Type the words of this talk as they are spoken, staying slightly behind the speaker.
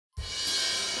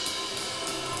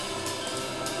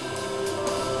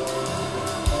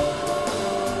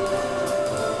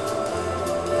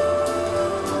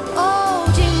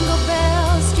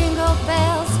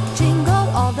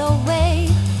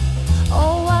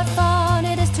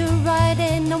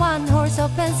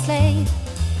open sleigh.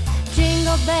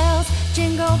 Jingle bells,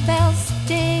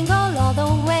 jingle all the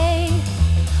way.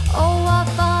 Oh, what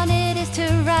fun it is to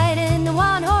ride in the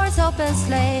one-horse open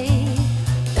sleigh.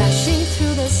 Dashing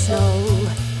through the snow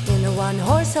in the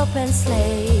one-horse open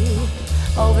sleigh.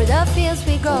 Over the fields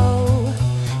we go,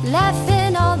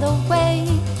 laughing all the way.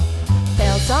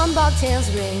 Bells on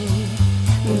bobtails ring,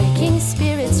 making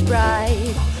spirits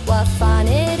bright. What fun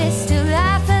it is to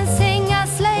laugh and sing a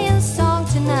sleighing song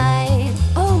tonight.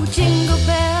 Oh, jingle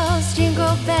bells,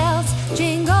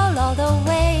 jingle all the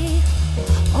way.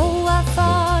 Oh, what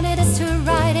fun it is to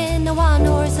ride in a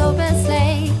one-horse open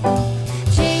sleigh.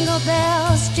 Jingle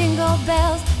bells, jingle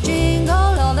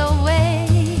all the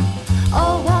way.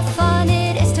 Oh, what fun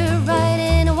it is to ride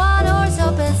in a one-horse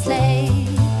open sleigh.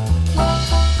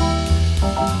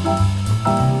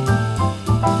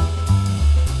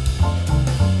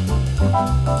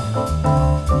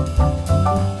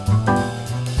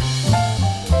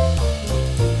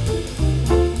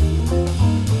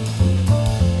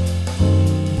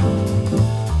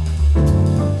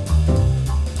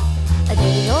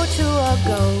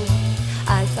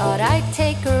 I thought I'd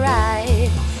take a ride,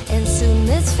 and soon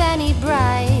Miss Fanny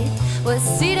Bright was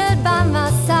seated by my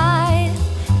side.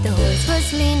 The horse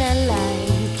was lean and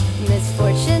lank,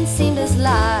 misfortune seemed his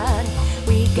lot.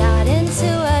 We got into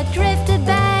a drifted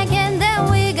bank, and then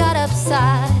we got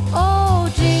upside. Oh,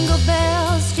 jingle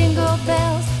bells,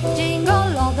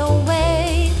 jingle all the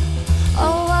way.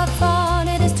 Oh, what fun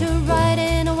it is to ride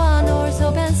in a one-horse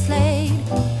open sleigh.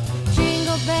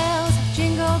 Jingle bells,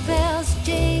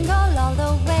 jingle all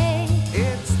the way.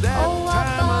 It's that oh, what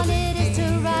time fun of the it is to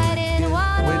ride in a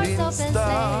one-horse open sleigh.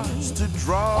 Starts to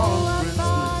draw oh, what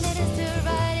fun it is to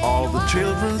ride in all a the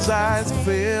children's eyes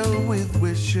fill with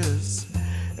wishes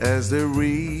as they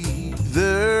read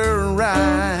the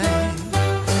rhyme.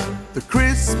 The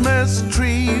Christmas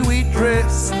tree we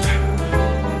dressed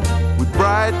with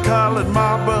bright colored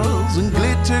marbles and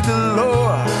glitter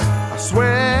galore. I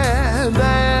swear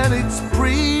that it's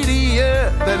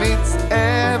prettier than it's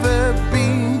ever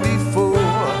been before.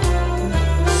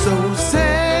 So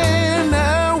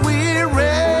Santa, we're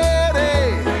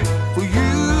ready for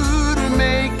you to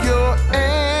make your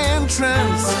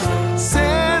entrance.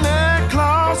 Santa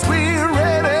Claus, we're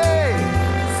ready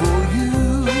for you.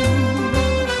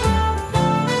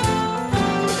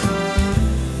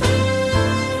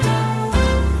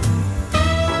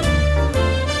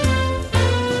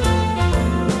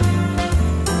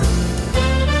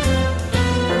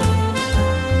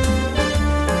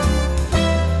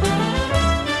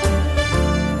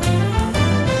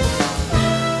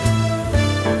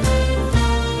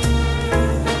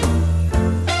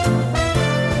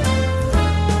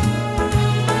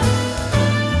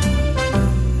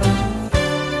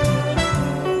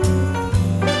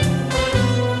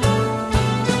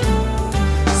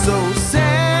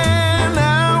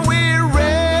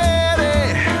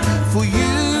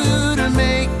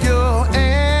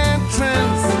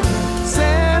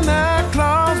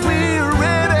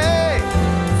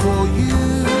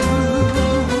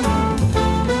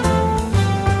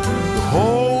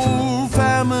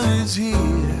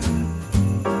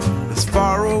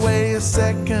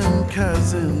 Second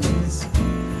cousins,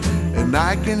 and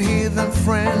I can hear them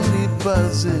friendly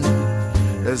buzzing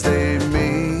as they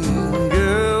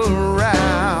mingle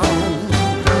around.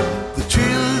 The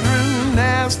children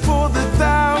ask for the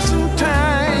 1,000th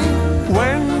time,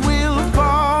 when will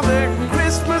Father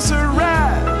Christmas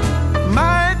arrive?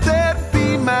 Might that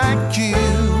be my cue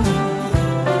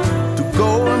to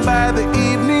go and buy the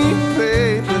evening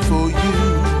paper for you?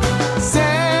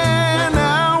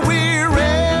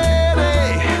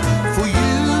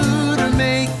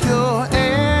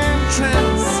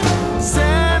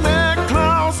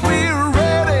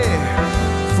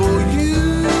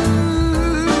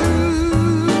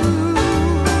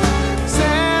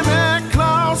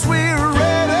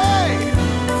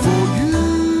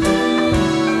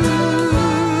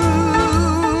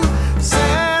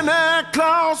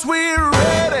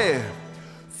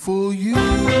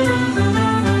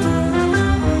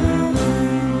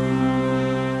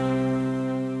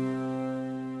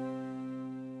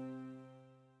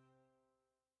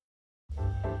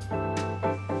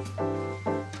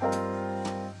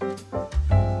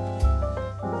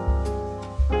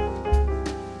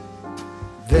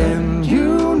 Then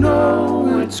you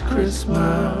know it's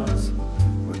Christmas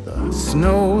when the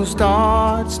snow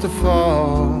starts to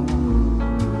fall.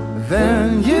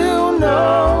 Then you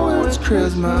know it's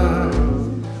Christmas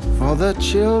for the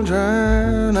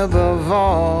children above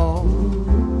all.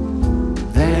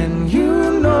 Then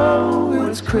you know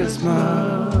it's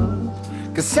Christmas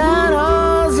 'cause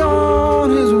Santa's on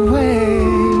his way.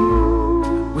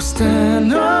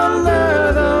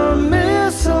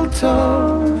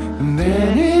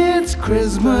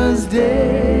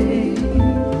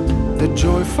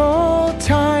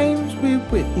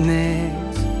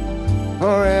 witness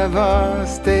forever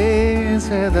stays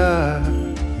with us.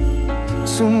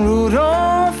 Soon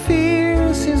Rudolph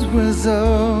hears his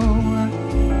whistle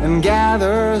and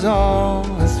gathers all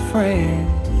his friends.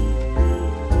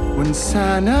 When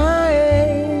Santa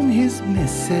and his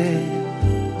missus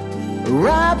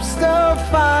wraps the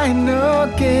final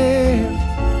gift,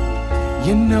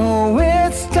 you know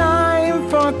it's time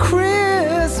for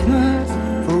Christmas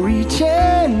for each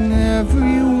and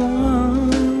every one.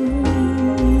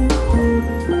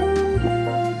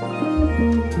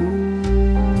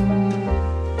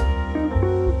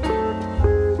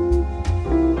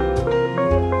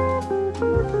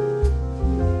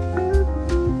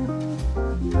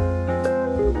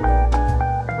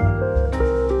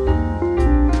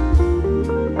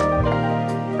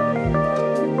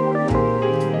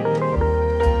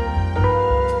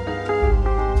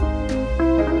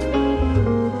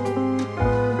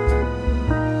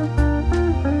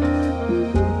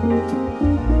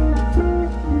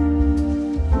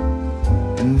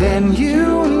 And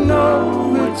you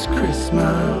know it's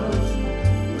Christmas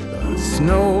when the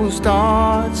snow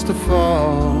starts to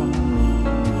fall.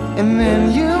 And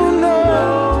then you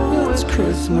know it's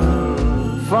Christmas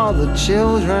for the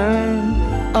children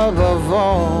above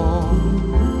all.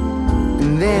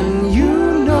 And then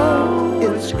you know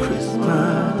it's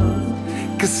Christmas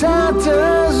 'cause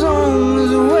Santa's on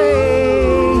his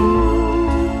way.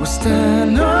 We'll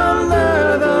stand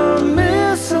under the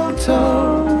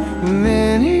mistletoe and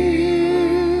then it's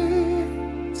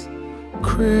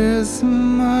Christmas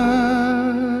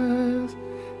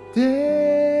Day.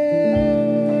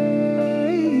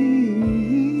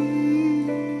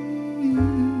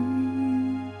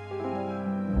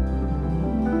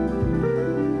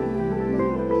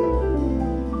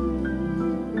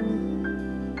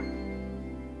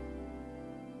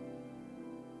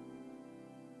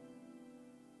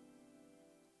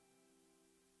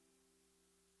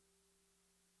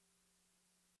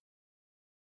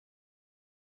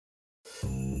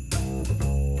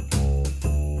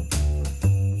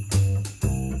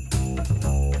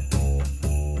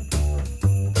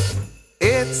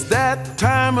 It's that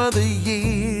time of the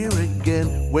year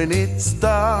again when it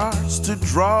starts to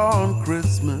draw on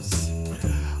Christmas.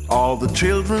 All the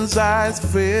children's eyes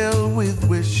fill with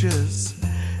wishes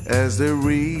as they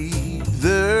read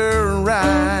the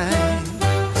rhyme.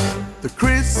 The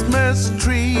Christmas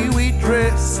tree we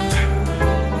dressed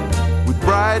with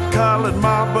bright colored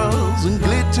marbles and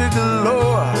glitter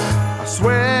galore. I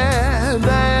swear